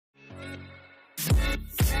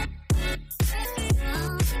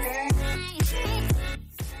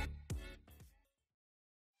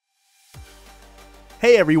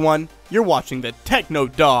Hey everyone, you're watching the Techno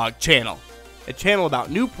Dog channel, a channel about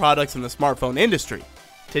new products in the smartphone industry.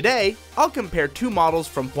 Today, I'll compare two models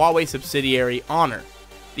from Huawei subsidiary Honor,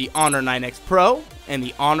 the Honor 9X Pro and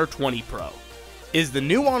the Honor 20 Pro. Is the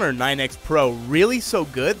new Honor 9X Pro really so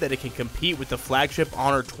good that it can compete with the flagship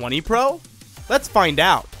Honor 20 Pro? Let's find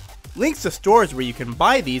out. Links to stores where you can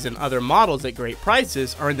buy these and other models at great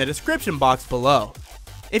prices are in the description box below.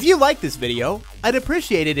 If you like this video, I'd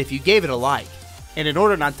appreciate it if you gave it a like. And in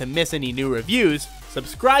order not to miss any new reviews,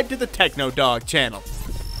 subscribe to the Techno Dog channel.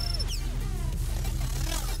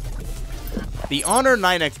 The Honor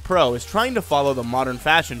 9X Pro is trying to follow the modern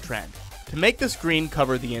fashion trend to make the screen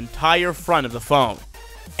cover the entire front of the phone.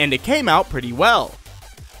 And it came out pretty well.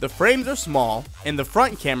 The frames are small, and the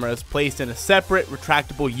front camera is placed in a separate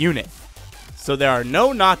retractable unit. So there are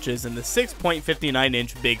no notches in the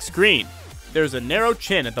 6.59-inch big screen. There's a narrow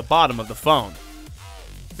chin at the bottom of the phone.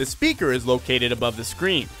 The speaker is located above the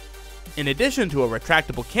screen. In addition to a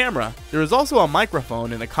retractable camera, there is also a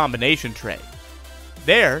microphone in a combination tray.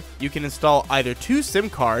 There, you can install either two SIM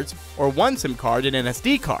cards or one SIM card and an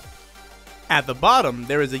SD card. At the bottom,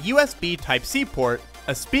 there is a USB Type-C port,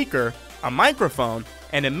 a speaker, a microphone,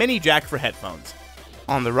 and a mini jack for headphones.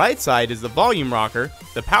 On the right side is the volume rocker,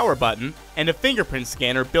 the power button, and a fingerprint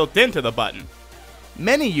scanner built into the button.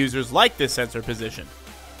 Many users like this sensor position.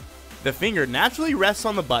 The finger naturally rests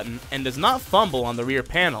on the button and does not fumble on the rear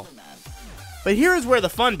panel. But here is where the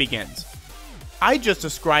fun begins. I just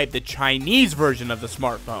described the Chinese version of the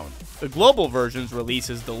smartphone. The global version's release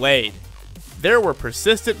is delayed. There were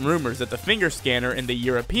persistent rumors that the finger scanner in the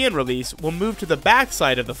European release will move to the back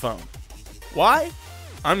side of the phone. Why?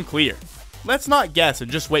 Unclear. Let's not guess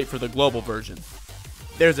and just wait for the global version.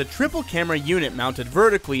 There's a triple camera unit mounted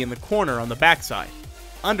vertically in the corner on the backside.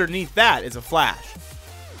 Underneath that is a flash.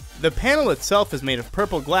 The panel itself is made of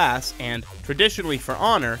purple glass and, traditionally for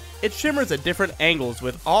Honor, it shimmers at different angles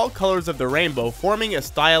with all colors of the rainbow forming a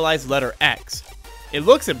stylized letter X. It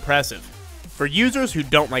looks impressive. For users who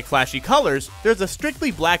don't like flashy colors, there's a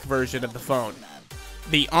strictly black version of the phone.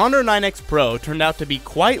 The Honor 9X Pro turned out to be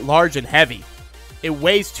quite large and heavy. It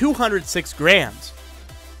weighs 206 grams.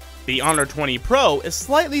 The Honor 20 Pro is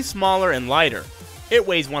slightly smaller and lighter. It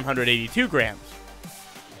weighs 182 grams.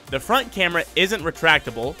 The front camera isn't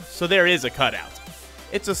retractable, so there is a cutout.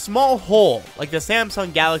 It's a small hole, like the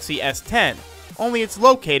Samsung Galaxy S10, only it's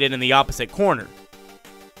located in the opposite corner.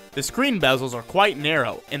 The screen bezels are quite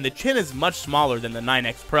narrow, and the chin is much smaller than the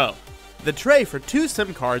 9X Pro. The tray for two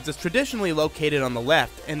SIM cards is traditionally located on the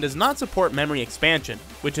left and does not support memory expansion,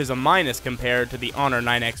 which is a minus compared to the Honor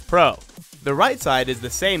 9X Pro. The right side is the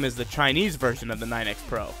same as the Chinese version of the 9X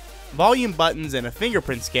Pro. Volume buttons and a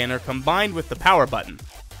fingerprint scanner combined with the power button.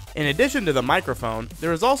 In addition to the microphone,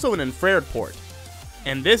 there is also an infrared port.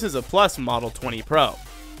 And this is a Plus Model 20 Pro.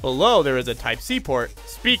 Below there is a Type-C port,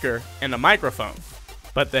 speaker, and a microphone.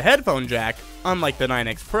 But the headphone jack, unlike the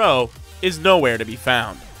 9X Pro, is nowhere to be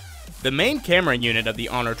found. The main camera unit of the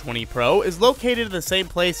Honor 20 Pro is located in the same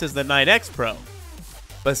place as the 9X Pro.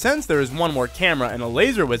 But since there is one more camera and a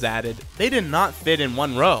laser was added, they did not fit in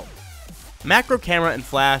one row. Macro camera and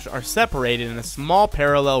flash are separated in a small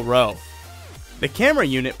parallel row. The camera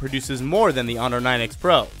unit produces more than the Honor 9X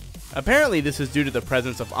Pro. Apparently this is due to the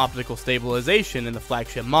presence of optical stabilization in the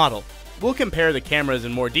flagship model. We'll compare the cameras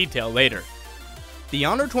in more detail later. The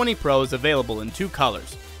Honor 20 Pro is available in two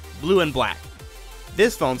colors, blue and black.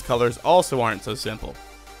 This phone's colors also aren't so simple.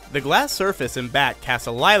 The glass surface and back casts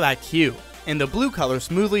a lilac hue, and the blue color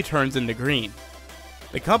smoothly turns into green.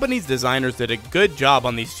 The company's designers did a good job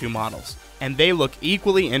on these two models, and they look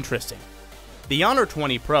equally interesting. The Honor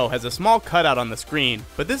 20 Pro has a small cutout on the screen,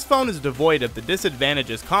 but this phone is devoid of the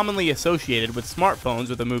disadvantages commonly associated with smartphones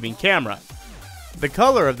with a moving camera. The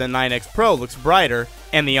color of the 9X Pro looks brighter,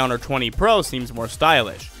 and the Honor 20 Pro seems more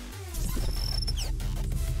stylish.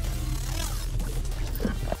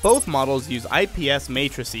 Both models use IPS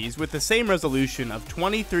matrices with the same resolution of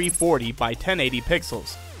 2340 by 1080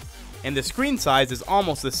 pixels, and the screen size is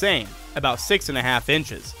almost the same, about 6.5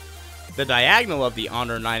 inches. The diagonal of the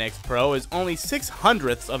Honor 9X Pro is only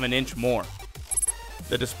 0.06 of an inch more.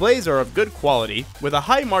 The displays are of good quality, with a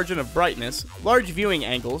high margin of brightness, large viewing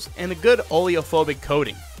angles, and a good oleophobic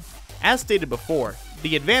coating. As stated before,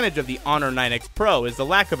 the advantage of the Honor 9X Pro is the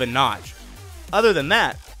lack of a notch. Other than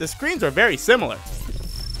that, the screens are very similar.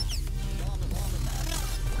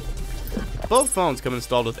 Both phones come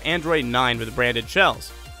installed with Android 9 with branded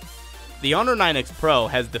shells. The Honor 9X Pro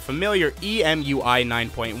has the familiar EMUI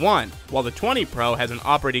 9.1, while the 20 Pro has an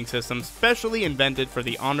operating system specially invented for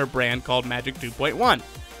the Honor brand called Magic 2.1.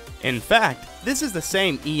 In fact, this is the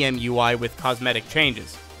same EMUI with cosmetic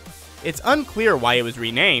changes. It's unclear why it was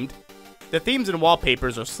renamed. The themes and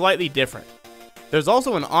wallpapers are slightly different. There's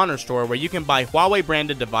also an Honor store where you can buy Huawei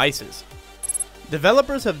branded devices.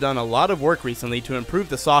 Developers have done a lot of work recently to improve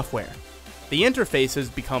the software. The interface has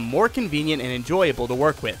become more convenient and enjoyable to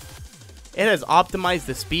work with. It has optimized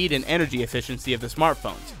the speed and energy efficiency of the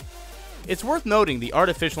smartphones. It's worth noting the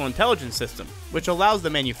artificial intelligence system, which allows the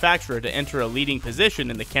manufacturer to enter a leading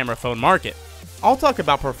position in the camera phone market. I'll talk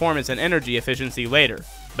about performance and energy efficiency later,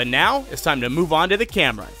 but now it's time to move on to the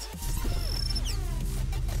cameras.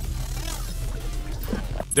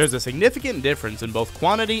 There's a significant difference in both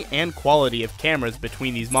quantity and quality of cameras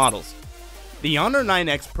between these models. The Honor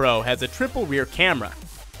 9X Pro has a triple rear camera.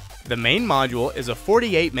 The main module is a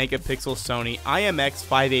 48 megapixel Sony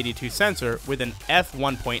IMX582 sensor with an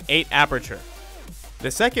f1.8 aperture.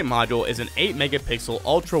 The second module is an 8 megapixel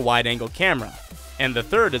ultra wide angle camera, and the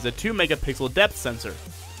third is a 2 megapixel depth sensor.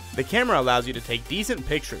 The camera allows you to take decent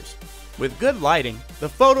pictures. With good lighting, the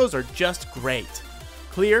photos are just great.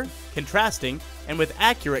 Clear, contrasting, and with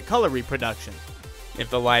accurate color reproduction. If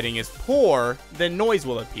the lighting is poor, then noise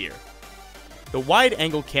will appear. The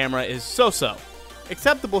wide-angle camera is so-so.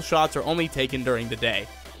 Acceptable shots are only taken during the day.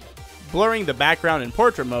 Blurring the background in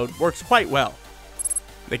portrait mode works quite well.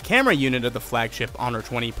 The camera unit of the flagship Honor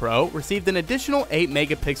 20 Pro received an additional 8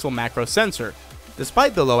 megapixel macro sensor.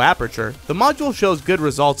 Despite the low aperture, the module shows good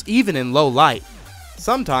results even in low light.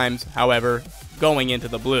 Sometimes, however, going into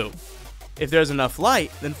the blue. If there's enough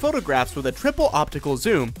light, then photographs with a triple optical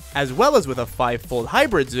zoom, as well as with a 5-fold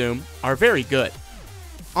hybrid zoom, are very good.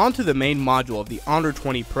 Onto the main module of the Honor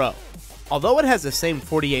 20 Pro. Although it has the same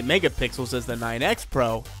 48 megapixels as the 9X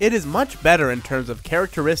Pro, it is much better in terms of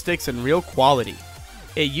characteristics and real quality.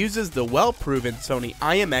 It uses the well-proven Sony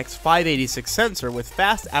IMX586 sensor with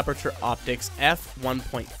fast aperture optics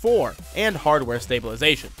f1.4 and hardware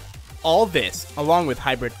stabilization. All this, along with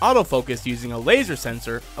hybrid autofocus using a laser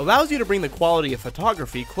sensor, allows you to bring the quality of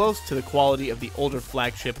photography close to the quality of the older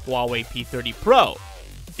flagship Huawei P30 Pro.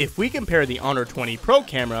 If we compare the Honor 20 Pro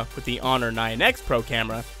camera with the Honor 9X Pro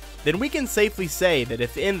camera, then we can safely say that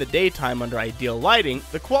if in the daytime under ideal lighting,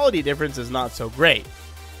 the quality difference is not so great.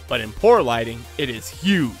 But in poor lighting, it is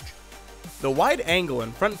huge. The wide angle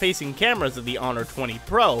and front-facing cameras of the Honor 20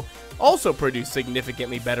 Pro also produce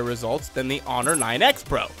significantly better results than the Honor 9X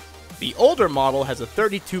Pro. The older model has a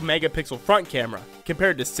 32 megapixel front camera,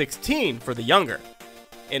 compared to 16 for the younger.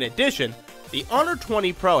 In addition, the Honor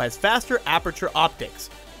 20 Pro has faster aperture optics,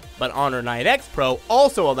 but Honor 9X Pro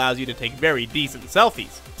also allows you to take very decent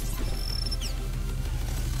selfies.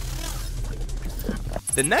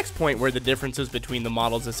 The next point where the differences between the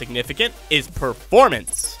models is significant is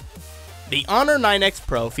performance. The Honor 9X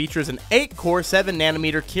Pro features an 8-core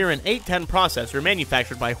 7nm Kirin 810 processor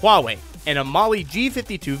manufactured by Huawei, and a Mali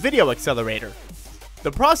G52 video accelerator.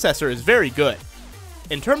 The processor is very good.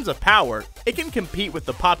 In terms of power, it can compete with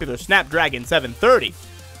the popular Snapdragon 730,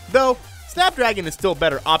 though Snapdragon is still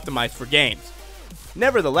better optimized for games.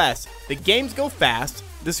 Nevertheless, the games go fast,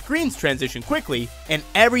 the screens transition quickly, and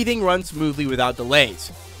everything runs smoothly without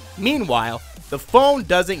delays. Meanwhile, the phone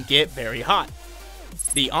doesn't get very hot.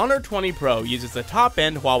 The Honor 20 Pro uses the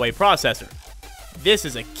top-end Huawei processor. This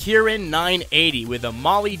is a Kirin 980 with a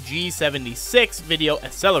Mali G76 video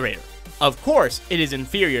accelerator. Of course, it is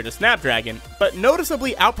inferior to Snapdragon, but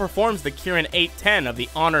noticeably outperforms the Kirin 810 of the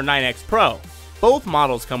Honor 9X Pro. Both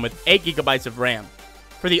models come with 8GB of RAM.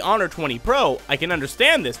 For the Honor 20 Pro, I can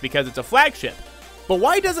understand this because it's a flagship. But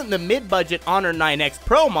why doesn't the mid-budget Honor 9X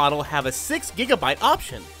Pro model have a 6GB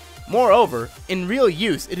option? Moreover, in real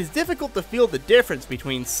use, it is difficult to feel the difference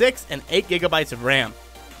between 6 and 8GB of RAM.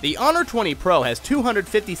 The Honor 20 Pro has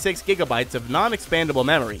 256GB of non-expandable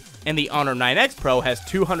memory, and the Honor 9X Pro has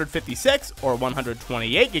 256 or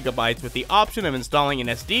 128GB with the option of installing an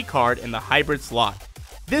SD card in the hybrid slot.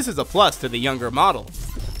 This is a plus to the younger model.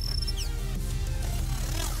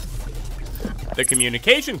 The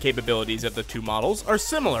communication capabilities of the two models are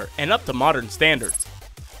similar and up to modern standards.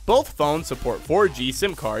 Both phones support 4G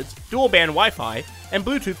SIM cards, dual-band Wi-Fi, and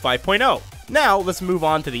Bluetooth 5.0. Now let's move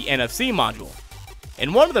on to the NFC module.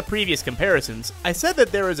 In one of the previous comparisons, I said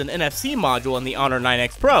that there is an NFC module in the Honor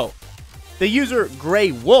 9X Pro. The user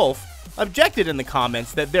Grey Wolf objected in the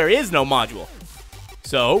comments that there is no module.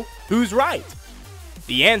 So, who's right?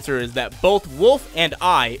 The answer is that both Wolf and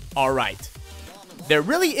I are right. There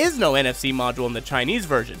really is no NFC module in the Chinese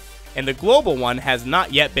version, and the global one has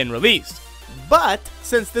not yet been released. But,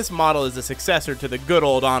 since this model is a successor to the good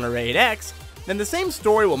old Honor 8X, then the same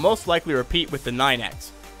story will most likely repeat with the 9X.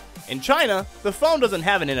 In China, the phone doesn't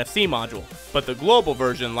have an NFC module, but the global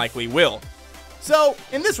version likely will. So,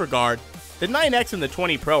 in this regard, the 9X and the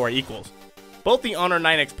 20 Pro are equals. both the Honor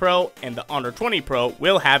 9X Pro and the Honor 20 Pro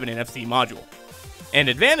will have an NFC module. An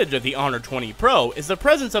advantage of the Honor 20 Pro is the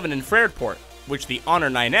presence of an infrared port, which the Honor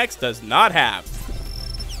 9X does not have.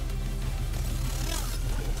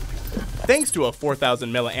 Thanks to a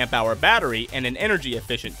 4000 mAh battery and an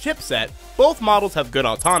energy-efficient chipset, both models have good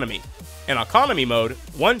autonomy. In economy mode,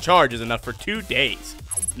 one charge is enough for 2 days.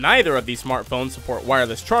 Neither of these smartphones support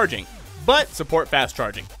wireless charging, but support fast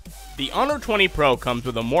charging. The Honor 20 Pro comes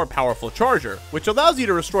with a more powerful charger, which allows you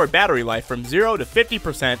to restore battery life from 0 to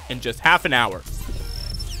 50% in just half an hour.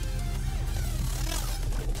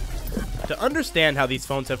 To understand how these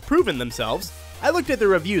phones have proven themselves, I looked at the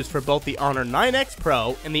reviews for both the Honor 9X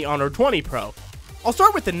Pro and the Honor 20 Pro. I'll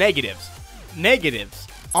start with the negatives. Negatives.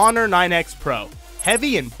 Honor 9X Pro.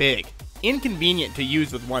 Heavy and big. Inconvenient to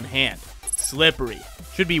use with one hand. Slippery.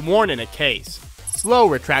 Should be worn in a case. Slow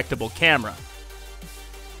retractable camera.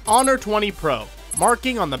 Honor 20 Pro.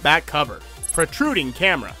 Marking on the back cover. Protruding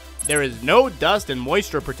camera. There is no dust and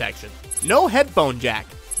moisture protection. No headphone jack.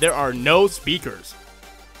 There are no speakers.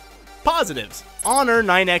 Positives. Honor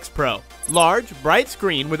 9X Pro. Large, bright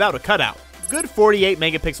screen without a cutout. Good 48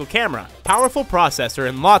 megapixel camera. Powerful processor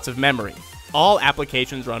and lots of memory. All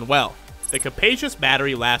applications run well. The capacious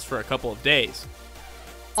battery lasts for a couple of days.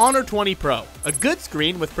 Honor 20 Pro. A good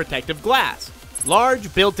screen with protective glass.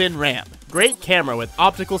 Large built-in RAM. Great camera with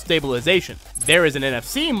optical stabilization. There is an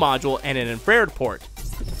NFC module and an infrared port.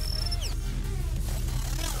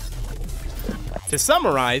 To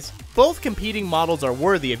summarize, both competing models are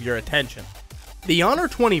worthy of your attention. The Honor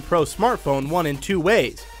 20 Pro smartphone won in 2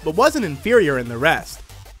 ways, but wasn't inferior in the rest.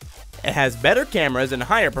 It has better cameras and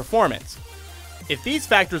higher performance. If these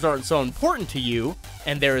factors aren't so important to you,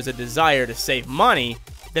 and there is a desire to save money,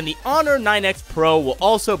 then the Honor 9X Pro will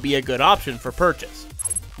also be a good option for purchase.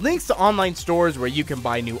 Links to online stores where you can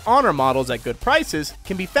buy new Honor models at good prices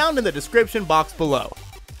can be found in the description box below.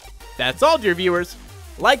 That's all, dear viewers.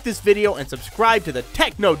 Like this video and subscribe to the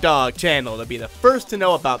TechnoDog channel to be the first to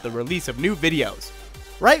know about the release of new videos.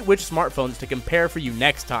 Write which smartphones to compare for you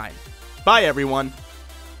next time. Bye everyone.